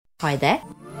Hi there.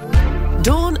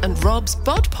 Dawn and Rob's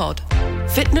Bod Pod.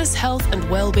 Fitness, health and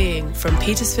well-being from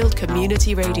Petersfield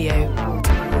Community Radio.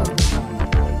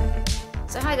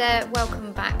 So hi there,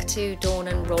 welcome back to Dawn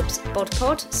and Rob's Bod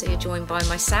Pod. So you're joined by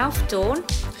myself, Dawn.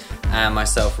 And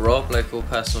myself, Rob, local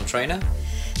personal trainer.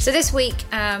 So this week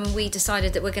we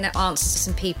decided that we're going to answer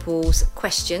some people's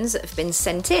questions that have been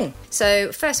sent in.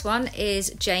 So first one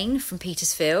is Jane from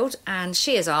Petersfield, and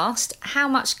she has asked, how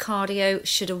much cardio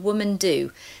should a woman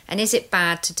do? And is it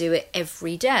bad to do it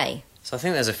every day? So I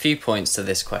think there's a few points to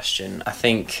this question. I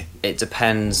think it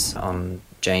depends on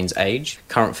Jane's age,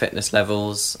 current fitness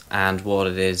levels, and what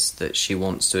it is that she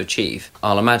wants to achieve.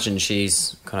 I'll imagine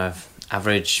she's kind of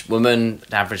average woman,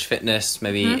 average fitness,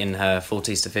 maybe in her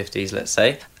 40s to 50s, let's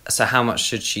say. So how much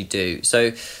should she do?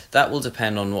 So that will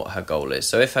depend on what her goal is.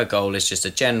 So if her goal is just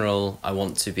a general, I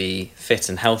want to be fit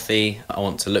and healthy, I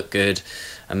want to look good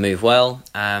and move well,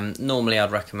 normally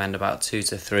I'd recommend about 2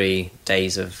 to 3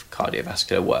 days of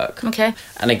cardiovascular work. Okay.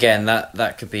 And again,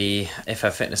 that could be, if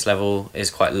her fitness level is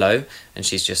quite low and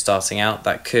she's just starting out,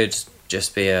 that could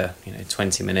just be a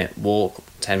 20-minute walk,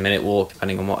 10-minute walk,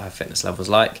 depending on what her fitness level's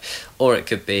like. Or it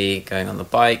could be going on the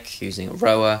bike, using a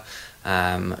rower,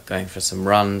 going for some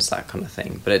runs, that kind of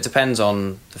thing. But it depends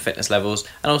on the fitness levels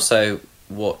and also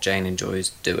what Jane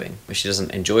enjoys doing. If she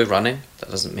doesn't enjoy running, that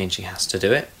doesn't mean she has to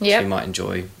do it. Yep. She might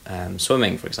enjoy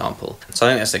swimming, for example. So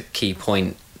I think that's a key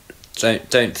point.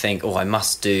 Don't think, I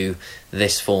must do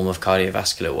this form of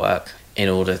cardiovascular work in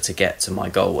order to get to my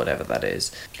goal, whatever that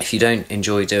is. If you don't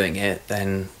enjoy doing it,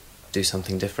 then do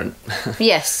something different.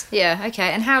 Yes, yeah,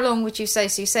 okay. And how long would you say?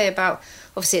 So you say about,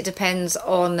 obviously it depends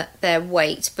on their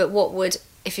weight, but what would,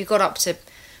 if you got up to,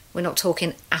 we're not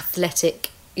talking athletic,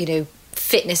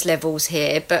 fitness levels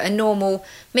here, but a normal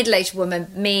middle-aged woman,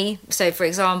 me, so for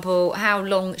example, how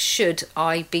long should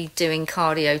I be doing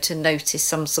cardio to notice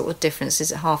some sort of difference?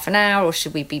 Is it half an hour, or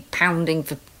should we be pounding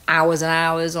for hours and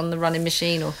hours on the running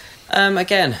machine? Or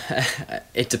again,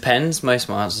 it depends. Most of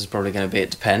my answers are probably going to be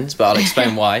it depends, but I'll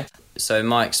explain why. So in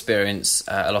my experience,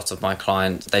 a lot of my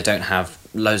clients, they don't have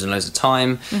loads and loads of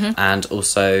time, and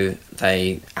also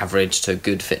they average to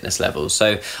good fitness levels.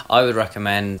 So I would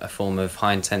recommend a form of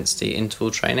high intensity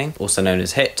interval training, also known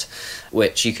as HIIT,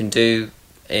 which you can do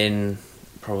in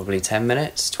probably 10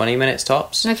 minutes, 20 minutes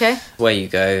tops. Okay. Where you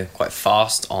go quite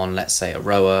fast on, let's say, a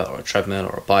rower or a treadmill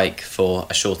or a bike for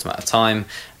a short amount of time,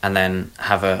 and then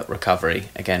have a recovery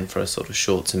again for a sort of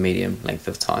short to medium length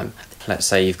of time. Let's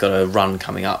say you've got a run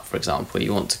coming up, for example,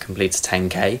 you want to complete a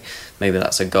 10k, maybe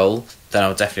that's a goal, then I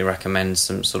would definitely recommend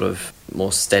some sort of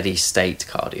more steady state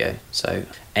cardio. So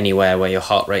anywhere where your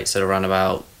heart rate's at around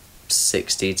about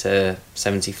 60 to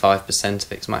 75%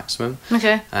 of its maximum.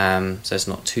 okay. So it's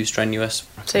not too strenuous.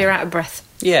 So you're out of breath.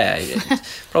 Yeah,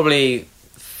 probably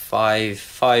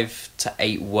 5 to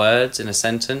 8 words in a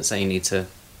sentence, and you need to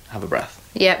have a breath.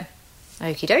 Yep.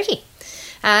 Okie dokie.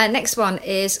 Next one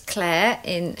is Clare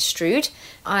in Strood.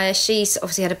 She's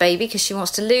obviously had a baby because she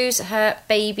wants to lose her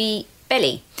baby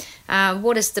belly.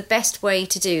 What is the best way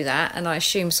to do that? And I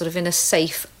assume sort of in a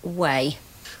safe way.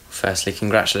 Firstly,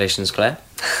 congratulations, Claire,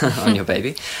 on your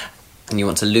baby. And you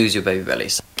want to lose your baby belly.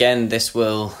 So again,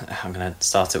 I'm going to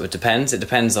start it with depends. It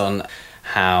depends on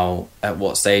at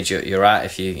what stage you're at,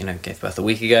 if you gave birth a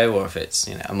week ago, or if it's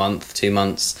a month, 2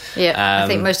 months. Yeah, I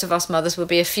think most of us mothers will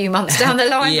be a few months down the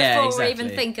line before exactly. we even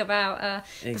think about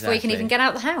before you can even get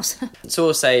out of the house. So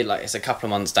we'll say it's a couple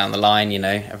of months down the line,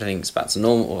 everything's back to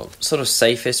normal. Or sort of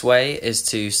safest way is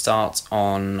to start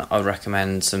on, I would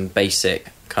recommend some basic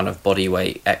kind of body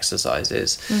weight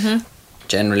exercises.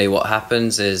 Generally what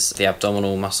happens is the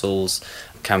abdominal muscles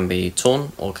can be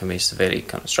torn or can be severely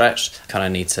kind of stretched. Kind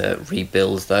of need to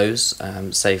rebuild those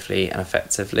safely and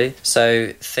effectively.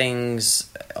 So things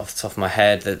off the top of my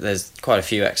head, that there's quite a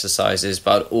few exercises,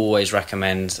 but I'd always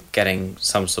recommend getting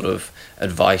some sort of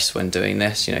advice when doing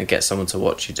this. Get someone to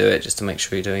watch you do it just to make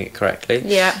sure you're doing it correctly.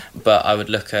 Yeah. But I would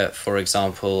look at, for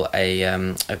example, a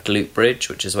glute bridge,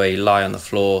 which is where you lie on the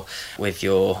floor with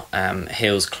your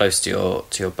heels close to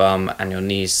your bum and your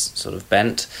knees sort of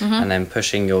bent, and then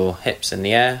pushing your hips in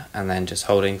the air and then just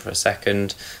holding for a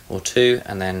second or two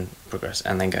and then progress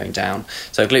and then going down.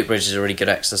 So glute bridge is a really good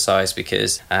exercise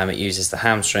because it uses the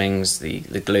hamstrings, the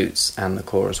glutes and the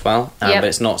core as well, but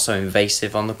it's not so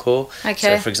invasive on the core. Okay.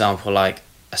 So for example, like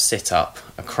a sit up,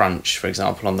 a crunch, for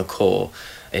example, on the core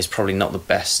is probably not the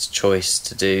best choice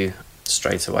to do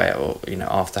straight away or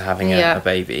after having a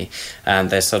baby.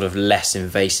 There's sort of less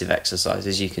invasive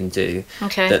exercises you can do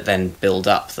that then build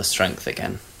up the strength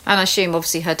again. And I assume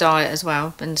obviously her diet as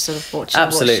well, and sort of what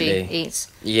she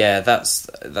eats. Yeah, that's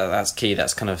key.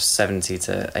 That's kind of 70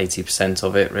 to 80%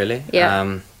 of it, really.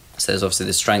 Yeah. So there's obviously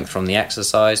the strength from the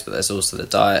exercise, but there's also the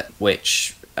diet,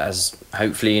 which, as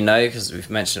hopefully you know, because we've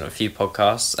mentioned it on a few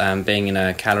podcasts, being in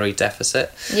a calorie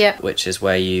deficit, which is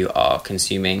where you are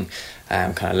consuming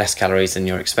kind of less calories than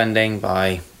you're expending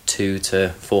by 200 to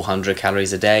 400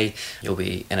 calories a day. You'll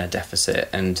be in a deficit,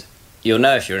 and you'll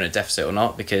know if you're in a deficit or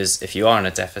not, because if you are in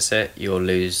a deficit, you'll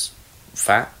lose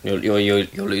fat, you'll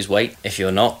lose weight. If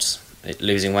you're not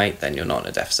losing weight, then you're not in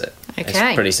a deficit. Okay.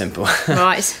 It's pretty simple.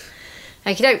 Right.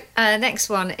 Okay, next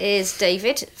one is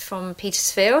David from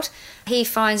Petersfield. He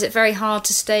finds it very hard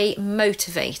to stay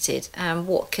motivated.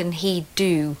 What can he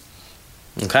do?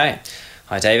 Okay.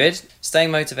 Hi, David.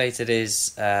 Staying motivated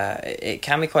is, it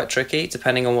can be quite tricky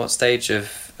depending on what stage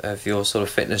of your sort of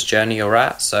fitness journey you're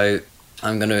at. So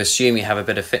I'm going to assume you have a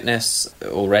bit of fitness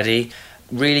already.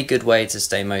 Really good way to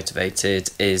stay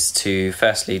motivated is to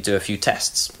firstly do a few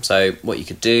tests. So what you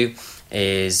could do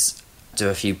is do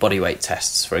a few body weight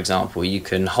tests. For example, you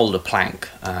can hold a plank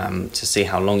to see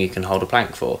how long you can hold a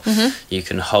plank for. Mm-hmm. You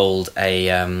can hold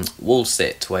a wall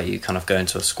sit where you kind of go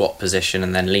into a squat position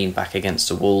and then lean back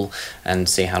against a wall and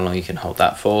see how long you can hold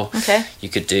that for. Okay. You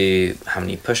could do how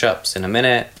many push-ups in a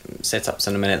minute, sit-ups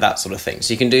in a minute, that sort of thing.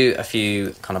 So you can do a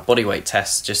few kind of body weight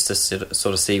tests just to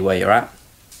sort of see where you're at.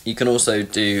 You can also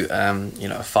do, a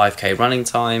 5k running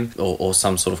time or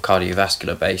some sort of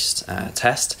cardiovascular based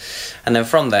test. And then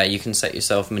from there, you can set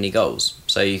yourself mini goals.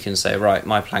 So you can say, right,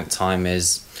 my plank time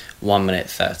is 1 minute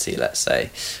 30, let's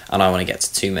say, and I want to get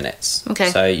to 2 minutes.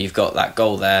 Okay. So you've got that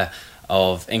goal there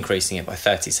of increasing it by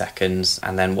 30 seconds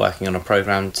and then working on a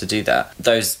program to do that.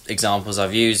 Those examples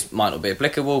I've used might not be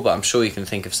applicable, but I'm sure you can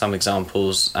think of some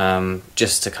examples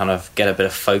just to kind of get a bit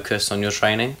of focus on your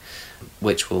training,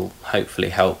 which will hopefully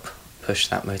help push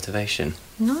that motivation.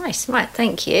 Nice, right,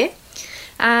 thank you.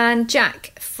 And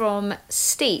Jack from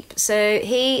Steep. So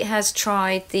he has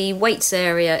tried the weights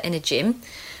area in a gym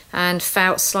and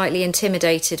felt slightly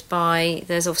intimidated by,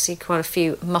 there's obviously quite a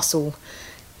few muscle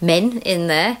men in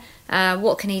there.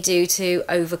 What can he do to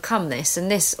overcome this?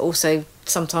 And this also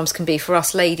sometimes can be for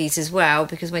us ladies as well,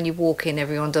 because when you walk in,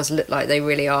 everyone does look like they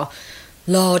really are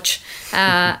large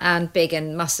and big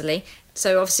and muscly.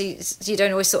 So obviously you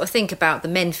don't always sort of think about the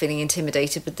men feeling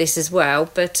intimidated with this as well,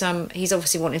 but he's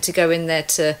obviously wanting to go in there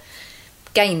to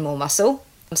gain more muscle,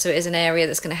 so it is an area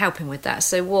that's going to help him with that.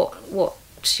 So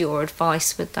what's your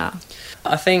advice with that?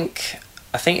 I think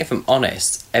if I'm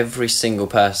honest, every single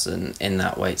person in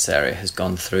that weights area has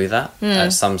gone through that at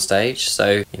some stage.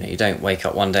 So you don't wake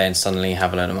up one day and suddenly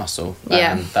have a load of muscle.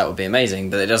 That would be amazing,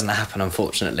 but it doesn't happen,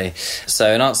 unfortunately.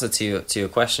 So in answer to your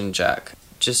question, Jack,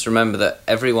 just remember that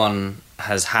everyone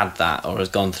has had that or has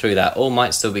gone through that or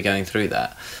might still be going through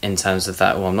that in terms of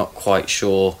that, well, I'm not quite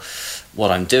sure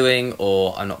what I'm doing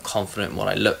or I'm not confident in what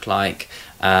I look like.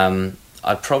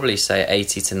 I'd probably say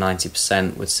 80 to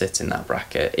 90% would sit in that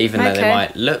bracket, even though they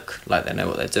might look like they know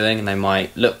what they're doing and they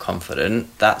might look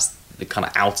confident. That's the kind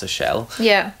of outer shell,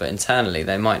 but internally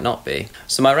they might not be.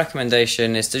 So my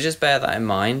recommendation is to just bear that in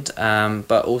mind,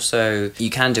 but also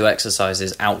you can do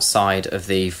exercises outside of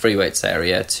the free weights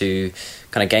area to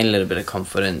kind of gain a little bit of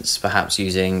confidence, perhaps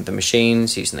using the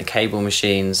machines, using the cable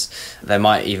machines. There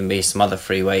might even be some other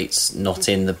free weights not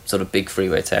in the sort of big free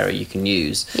weight area you can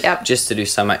use, just to do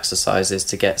some exercises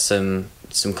to get some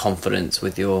confidence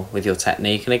with your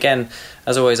technique. And again,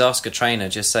 as always, ask a trainer,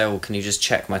 just say, well, can you just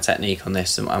check my technique on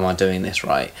this, am I doing this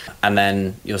right? And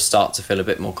then you'll start to feel a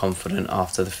bit more confident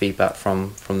after the feedback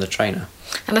from the trainer.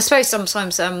 And I suppose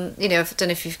sometimes, I don't know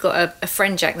if you've got a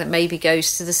friend, Jack, that maybe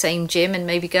goes to the same gym and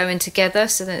maybe going together,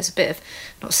 so then it's a bit of,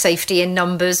 not safety in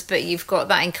numbers, but you've got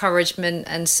that encouragement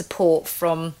and support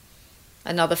from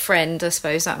another friend. I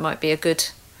suppose that might be a good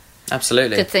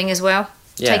thing as well.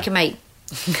 Take a mate.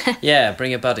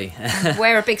 Bring a buddy.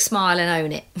 Wear a big smile and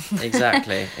own it.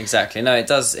 Exactly. No, it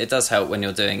does help when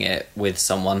you're doing it with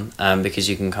someone, because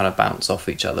you can kind of bounce off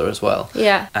each other as well.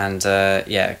 And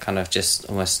kind of just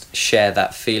almost share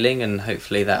that feeling, and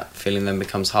hopefully that feeling then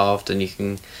becomes halved and you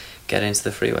can get into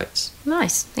the free weights.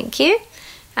 Nice, thank you.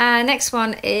 Next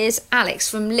one is Alex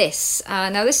from Liss.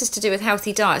 Now this is to do with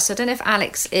healthy diet, so I don't know if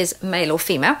Alex is male or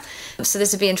female, so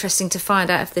this would be interesting to find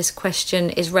out if this question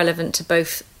is relevant to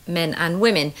both men and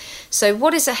women. So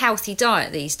what is a healthy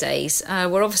diet these days?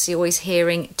 We're obviously always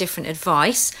hearing different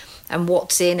advice and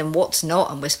what's in and what's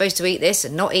not, and we're supposed to eat this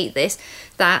and not eat this,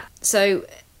 that. So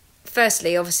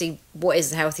firstly, obviously, what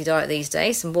is a healthy diet these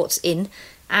days and what's in,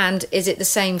 and is it the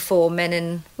same for men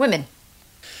and women?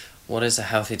 What is a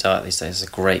healthy diet these days?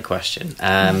 It's a great question.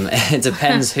 It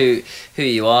depends who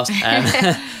you ask.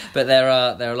 But there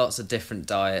are lots of different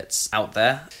diets out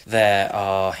there. There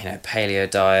are, paleo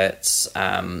diets,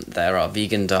 there are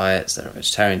vegan diets, there are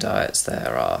vegetarian diets,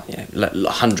 there are,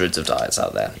 hundreds of diets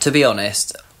out there. To be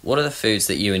honest, what are the foods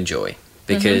that you enjoy?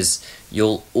 Because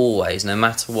you'll always, no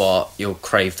matter what, you'll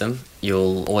crave them.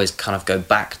 You'll always kind of go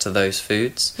back to those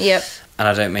foods. Yep. And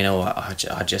I don't mean,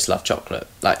 I just love chocolate.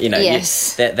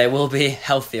 Yes. There will be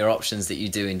healthier options that you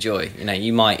do enjoy.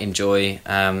 You might enjoy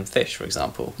fish, for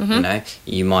example.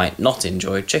 You might not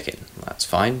enjoy chicken. That's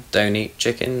fine. Don't eat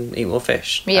chicken, eat more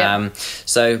fish. Yeah.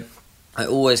 So I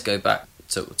always go back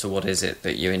to what is it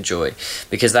that you enjoy,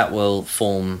 because that will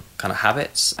form kind of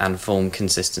habits and form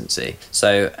consistency.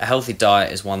 So a healthy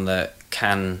diet is one that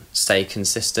can stay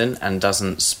consistent and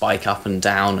doesn't spike up and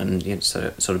down and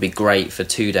sort of be great for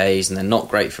 2 days and then not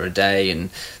great for a day and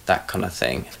that kind of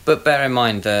thing. But bear in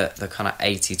mind the kind of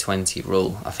 80-20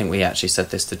 rule. I think we actually said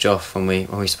this to Joff when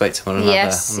we spoke to one another on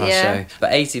our show.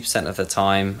 But 80% of the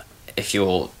time, if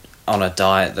you're on a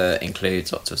diet that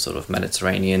includes lots of sort of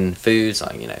Mediterranean foods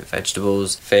like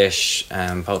vegetables, fish,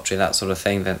 poultry, that sort of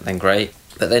thing, then great.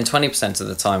 But then 20% of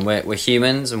the time we're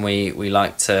humans and we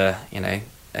like to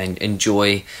and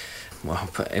enjoy, well,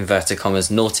 put inverted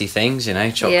commas, naughty things,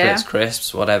 chocolates,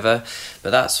 crisps, whatever.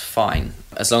 But that's fine,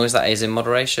 as long as that is in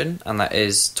moderation and that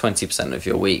is 20% of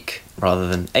your week rather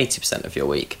than 80% of your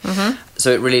week.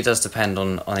 So it really does depend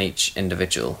on each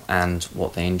individual and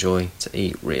what they enjoy to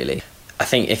eat, really. I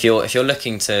think if you're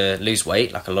looking to lose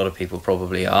weight, like a lot of people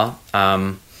probably are,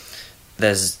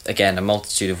 there's, again, a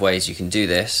multitude of ways you can do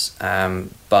this,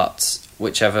 but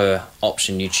whichever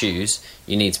option you choose,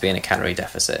 you need to be in a calorie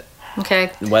deficit.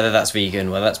 Okay. Whether that's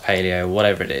vegan, whether that's paleo,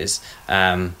 whatever it is,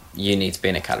 you need to be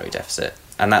in a calorie deficit.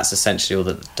 And that's essentially all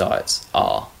that the diets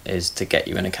is to get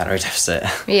you in a calorie deficit.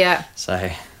 Yeah.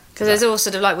 So... Because there's all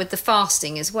sort of like with the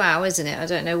fasting as well, isn't it? I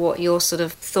don't know what your sort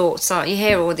of thoughts are. You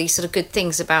hear all these sort of good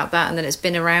things about that, and then it's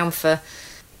been around for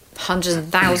hundreds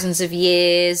and thousands of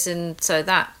years, and so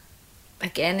that,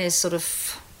 again, is sort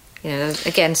of,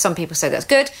 again, some people say that's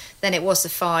good. Then it was the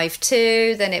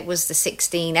 5-2, then it was the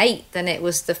 16-8, then it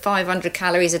was the 500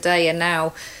 calories a day, and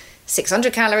now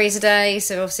 600 calories a day.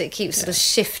 So obviously it keeps sort of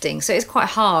shifting. So it's quite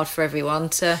hard for everyone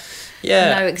to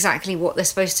know exactly what they're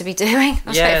supposed to be doing.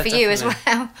 I suppose for you as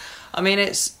well. I mean,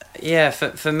 it's,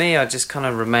 for me, I just kind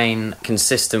of remain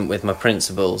consistent with my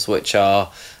principles, which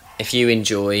are, if you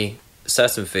enjoy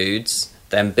certain foods,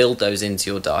 then build those into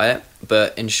your diet,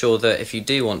 but ensure that if you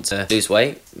do want to lose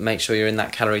weight, make sure you're in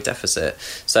that calorie deficit.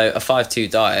 So a 5-2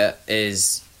 diet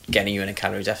is getting you in a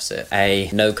calorie deficit. A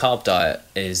no-carb diet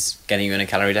is getting you in a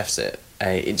calorie deficit.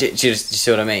 Do you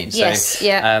see what I mean? Yes, so,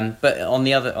 yeah. But on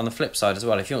the flip side as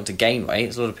well, if you want to gain weight,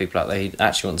 there's a lot of people out there who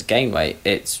actually want to gain weight,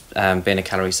 it's being a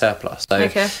calorie surplus. So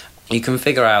you can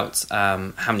figure out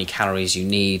how many calories you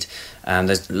need, and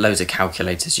there's loads of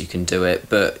calculators you can do it,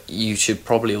 but you should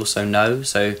probably also know.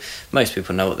 So most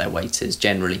people know what their weight is,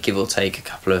 generally, give or take a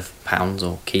couple of pounds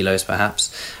or kilos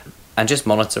perhaps, and just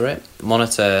monitor it.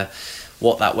 Monitor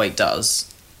what that weight does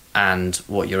and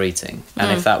what you're eating.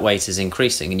 And if that weight is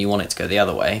increasing and you want it to go the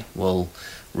other way, we'll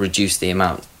reduce the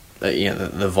amount,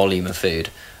 the volume of food.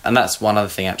 And that's one other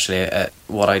thing, actually.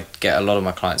 What I get a lot of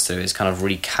my clients to do is kind of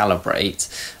recalibrate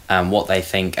what they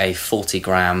think a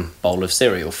 40-gram bowl of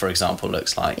cereal, for example,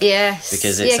 looks like. Yes.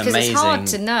 Because it's amazing. It's hard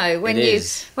to know. When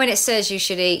it says you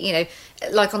should eat,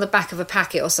 like on the back of a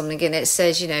packet or something, and it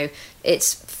says,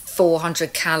 it's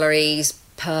 400 calories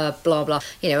per blah blah,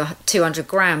 200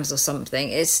 grams or something.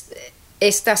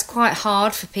 That's quite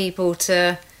hard for people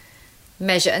to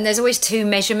measure, and there's always two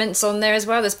measurements on there as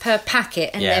well. There's per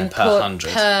packet and then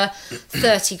per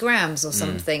 30 grams or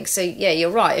something. So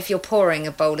you're right, if you're pouring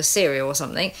a bowl of cereal or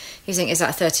something, you think, is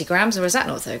that 30 grams or is that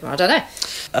not 30 grams? I don't know.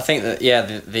 I think that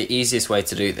the easiest way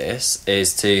to do this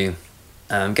is to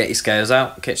get your scales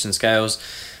out, kitchen scales,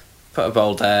 put a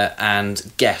bowl there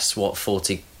and guess what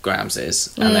 40 grams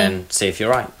is, and then see if you're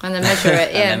right, and then measure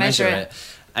it. Measure it,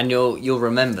 and you'll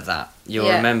remember that. You'll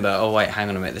remember, oh wait, hang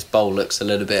on a minute, this bowl looks a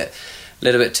little bit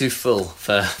too full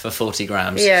for 40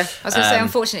 grams. I was going to say,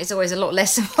 unfortunately, it's always a lot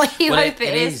less than what you hope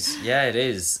it is. Yeah, it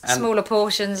is. And smaller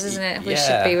portions, isn't it? Which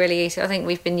should be really easy. I think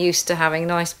we've been used to having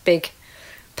nice big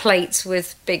plates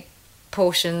with big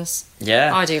portions.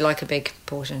 I do like a big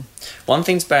portion. One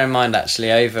thing to bear in mind, actually,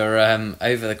 over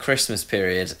the Christmas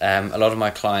period, a lot of my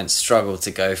clients struggle to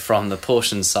go from the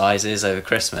portion sizes over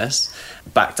Christmas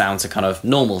back down to kind of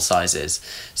normal sizes.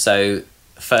 So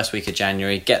first week of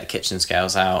January, get the kitchen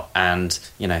scales out and,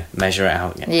 measure it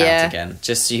out, out again.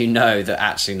 Just so you know that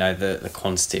actually the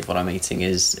quantity of what I'm eating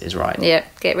is right. Yeah,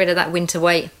 get rid of that winter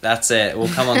weight. That's it. We'll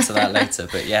come on to that later,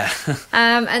 but yeah.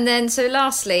 And then, so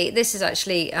lastly, this is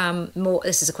actually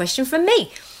this is a question from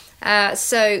me.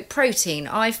 So protein,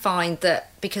 I find that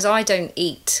because I don't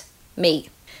eat meat,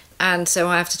 and so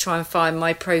I have to try and find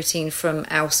my protein from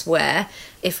elsewhere.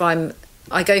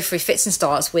 I go through fits and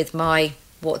starts with my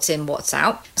what's in, what's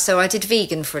out. So I did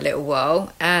vegan for a little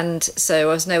while, and so there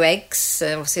was no eggs.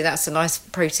 So obviously that's a nice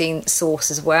protein source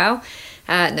as well.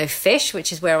 No fish,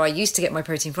 which is where I used to get my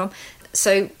protein from.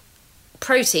 So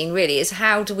protein really is,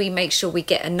 how do we make sure we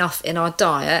get enough in our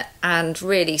diet, and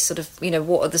really sort of,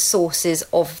 what are the sources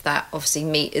of that? Obviously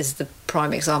meat is the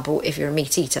prime example if you're a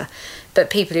meat eater, but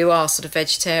people who are sort of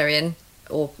vegetarian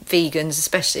or vegans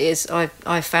especially,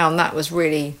 I found that was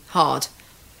really hard.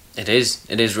 It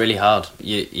is really hard.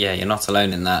 You're not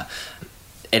alone in that.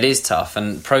 It is tough,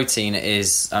 and protein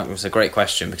is it was a great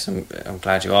question, because I'm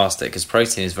glad you asked it, because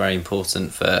protein is very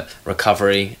important for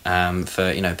recovery,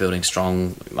 for building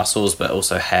strong muscles, but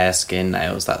also hair, skin,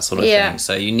 nails, that sort of thing.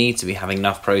 So you need to be having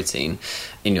enough protein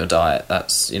in your diet.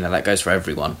 That's that goes for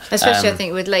everyone, especially I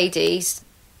think with ladies.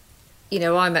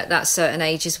 I'm at that certain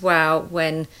age as well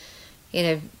when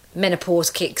menopause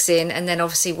kicks in, and then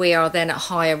obviously we are then at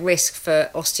higher risk for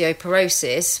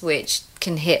osteoporosis, which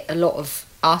can hit a lot of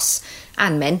us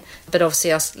and men, but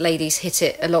obviously us ladies hit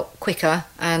it a lot quicker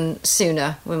and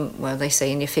sooner when, they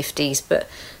say in your 50s, but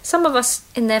some of us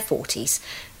in their 40s.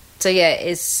 So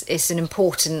it's an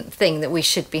important thing that we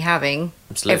should be having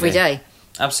every day.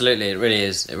 Absolutely, it really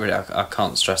is. I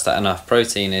can't stress that enough.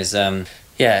 Protein is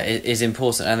it is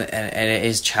important, and it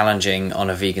is challenging on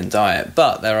a vegan diet,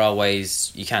 but there are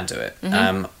ways you can do it.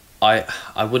 Mm-hmm.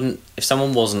 I wouldn't, if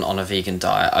someone wasn't on a vegan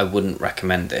diet, I wouldn't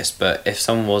recommend this, but if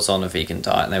someone was on a vegan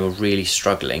diet and they were really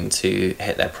struggling to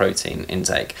hit their protein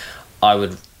intake, I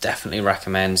would definitely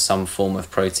recommend some form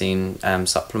of protein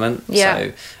supplement.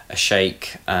 So a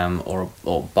shake or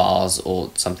bars or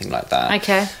something like that.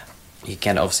 Okay. You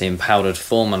get it obviously in powdered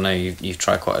form. I know you've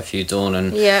tried quite a few, Dawn,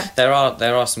 and there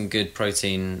are some good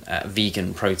protein,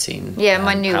 vegan protein. Yeah,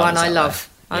 my new one I love.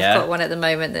 I've got one at the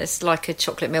moment that's like a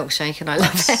chocolate milkshake, and I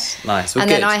love it. Nice. Well, and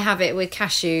then I have it with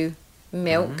cashew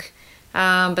milk,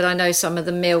 but I know some of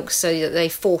the milks, so that they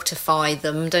fortify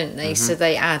them, don't they? So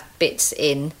they add bits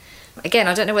in. Again,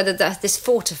 I don't know whether this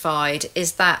fortified,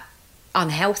 is that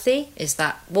unhealthy? Is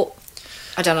that what?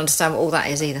 I don't understand what all that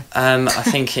is either. I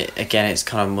think it's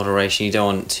kind of moderation. You don't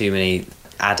want too many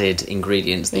added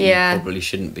ingredients that you probably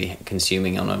shouldn't be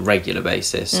consuming on a regular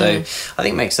basis. So I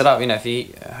think mix it up. If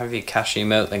you have your cashew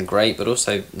milk, then great, but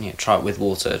also try it with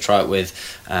water, try it with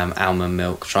almond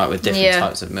milk, try it with different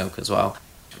types of milk as well.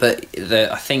 But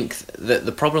I think that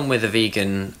the problem with a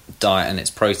vegan diet and its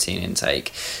protein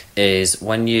intake is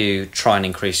when you try and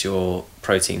increase your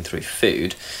protein through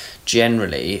food,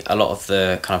 generally a lot of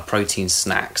the kind of protein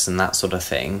snacks and that sort of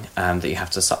thing that you have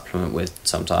to supplement with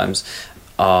sometimes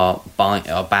are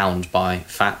bound by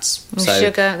fats. So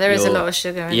sugar. There is a lot of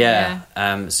sugar in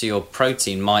there. So your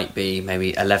protein might be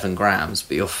maybe 11 grams,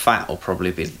 but your fat will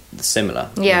probably be similar.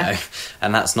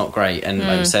 And that's not great. And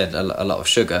like you said, a lot of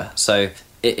sugar. So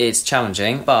it's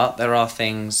challenging, but there are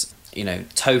things,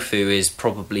 tofu is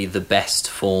probably the best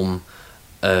form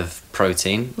of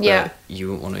protein, but you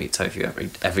wouldn't want to eat tofu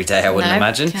every day, I wouldn't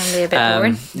imagine. Can be a bit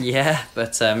boring.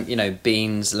 But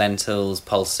beans, lentils,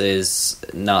 pulses,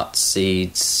 nuts,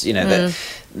 seeds,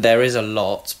 there is a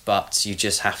lot, but you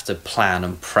just have to plan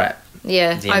and prep.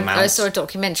 I saw a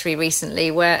documentary recently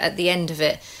where at the end of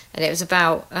it, and it was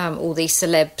about all these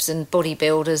celebs and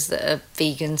bodybuilders that are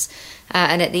vegans,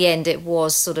 and at the end it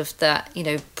was sort of that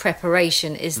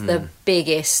preparation is the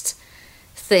biggest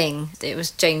thing. It was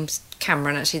James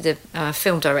Cameron, actually, the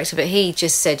film director, but he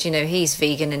just said, he's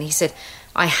vegan, and he said,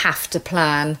 I have to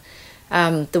plan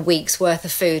the week's worth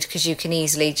of food, because you can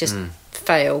easily just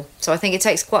fail. So I think it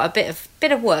takes quite a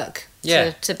bit of work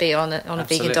to be on a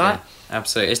vegan diet.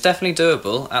 Absolutely, it's definitely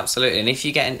doable. Absolutely, and if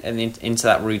you get into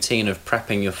that routine of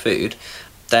prepping your food,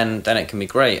 then it can be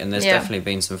great. And there's definitely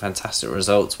been some fantastic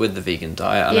results with the vegan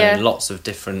diet. I know in lots of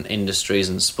different industries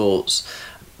and sports.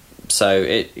 So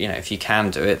if you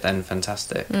can do it, then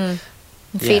fantastic.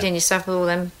 Feeding yourself with all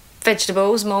them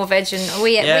vegetables, more veg, and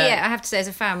we ate, I have to say, as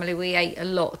a family, we ate a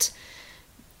lot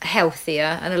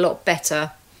healthier and a lot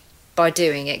better by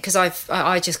doing it, because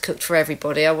I just cooked for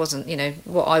everybody. I wasn't,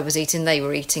 what I was eating, they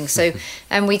were eating. So,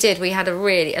 and we had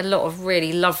a lot of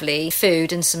really lovely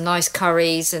food and some nice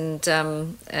curries and,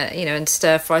 and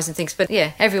stir fries and things. But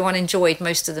yeah, everyone enjoyed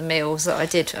most of the meals that I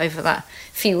did over that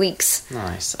few weeks.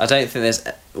 Nice. I don't think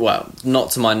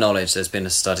not to my knowledge, there's been a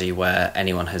study where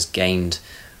anyone has gained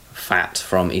fat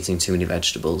from eating too many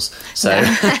vegetables. So,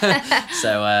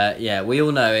 we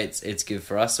all know it's good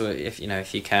for us. So if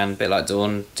you can, a bit like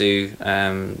Dawn, do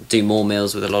more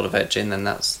meals with a lot of veg in, then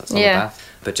that's not bad.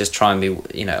 But just try and be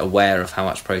aware of how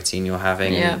much protein you're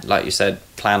having, and like you said,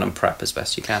 plan and prep as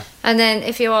best you can. And then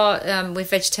if you are with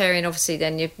vegetarian, obviously,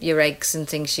 then your eggs and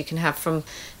things you can have from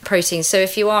protein. So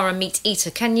if you are a meat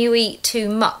eater, can you eat too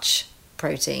much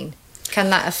protein? Can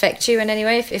that affect you in any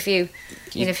way if you're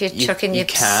chucking your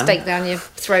steak down your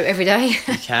throat every day?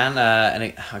 You can,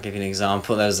 and I'll give you an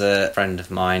example. There was a friend of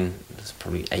mine, it was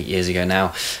probably 8 years ago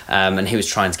now, and he was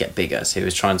trying to get bigger, so he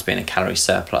was trying to be in a calorie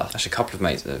surplus. Actually, a couple of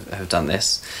mates have done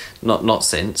this, not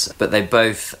since, but they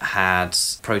both had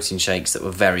protein shakes that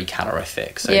were very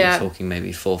calorific, so you're talking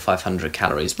maybe 400 or 500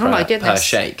 calories per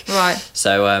shake. Right.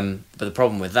 So, but the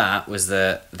problem with that was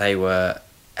that they were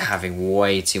having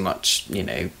way too much,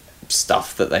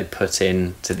 stuff that they put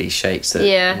into these shakes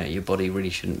that your body really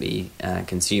shouldn't be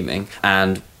consuming,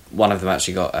 and one of them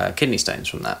actually got kidney stones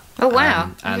from that. Oh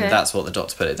wow. And that's what the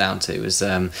doctor put it down to, was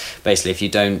basically, if you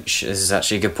don't this is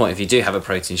actually a good point, if you do have a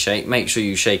protein shake, make sure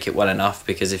you shake it well enough,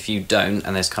 because if you don't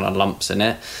and there's kind of lumps in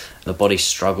it, the body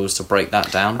struggles to break that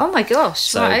down. Oh my gosh.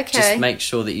 So right, okay. Just make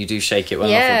sure that you do shake it well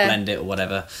enough, or blend it or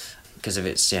whatever, because if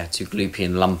it's too gloopy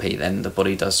and lumpy, then the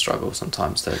body does struggle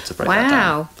sometimes to break that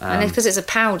down. Wow. And because it's a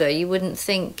powder, you wouldn't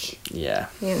think... Yeah.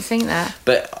 You wouldn't think that.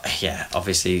 But,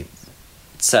 obviously,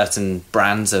 certain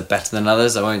brands are better than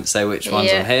others. I won't say which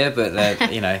ones on here, but,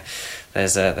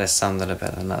 there's some that are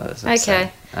better than others.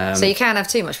 Okay. So you can have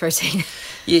too much protein.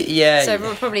 So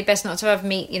probably best not to have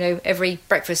meat, every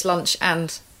breakfast, lunch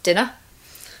and dinner.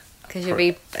 Because you'd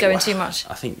be going too much.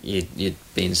 I think you'd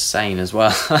be insane as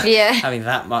well. Yeah. Having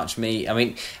that much meat. I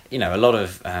mean, a lot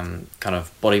of kind of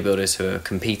bodybuilders who are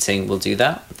competing will do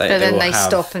that. But then they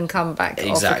stop and come back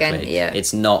off again. Yeah.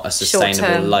 It's not a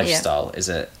sustainable lifestyle, is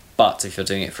it? But if you're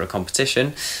doing it for a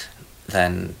competition,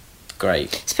 then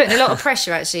great. It's putting a lot of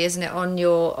pressure, actually, isn't it, on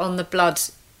the blood?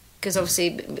 Because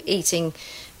obviously eating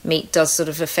meat does sort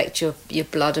of affect your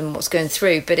blood and what's going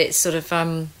through. But it's sort of,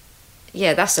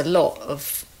 that's a lot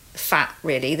of fat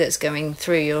really that's going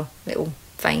through your little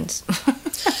veins.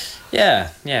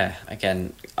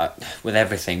 Again, with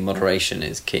everything, moderation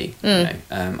is key. I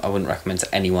wouldn't recommend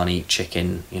to anyone eat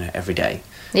chicken every day.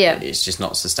 It's just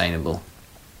not sustainable,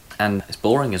 and it's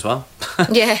boring as well.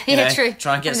 True.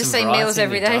 Try and get some the same variety meals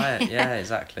every in your day. Diet.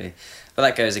 Exactly. But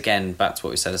that goes again back to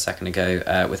what we said a second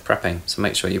ago with prepping. So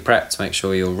make sure you're prepped, make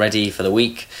sure you're ready for the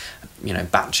week.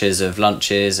 Batches of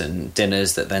lunches and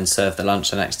dinners that then serve the lunch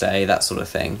the next day, that sort of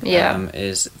thing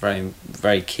is very,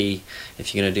 very key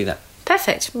if you're going to do that.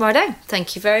 Perfect. Righto.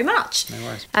 Thank you very much. No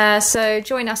worries. So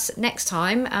join us next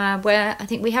time where I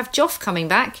think we have Joff coming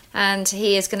back, and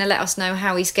he is going to let us know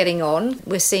how he's getting on.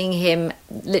 We're seeing him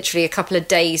literally a couple of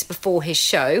days before his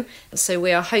show, so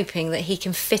we are hoping that he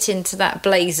can fit into that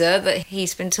blazer that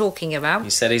he's been talking about. He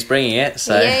said he's bringing it,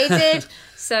 so... Yeah, he did.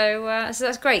 So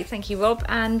that's great. Thank you, Rob.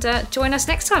 And join us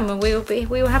next time when we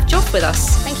will have Joff with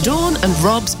us. Thank you. Dawn and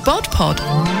Rob's Bod Pod.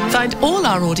 Find all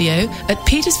our audio at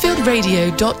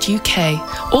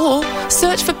petersfieldradio.uk or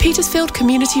search for Petersfield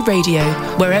Community Radio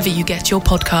wherever you get your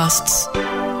podcasts.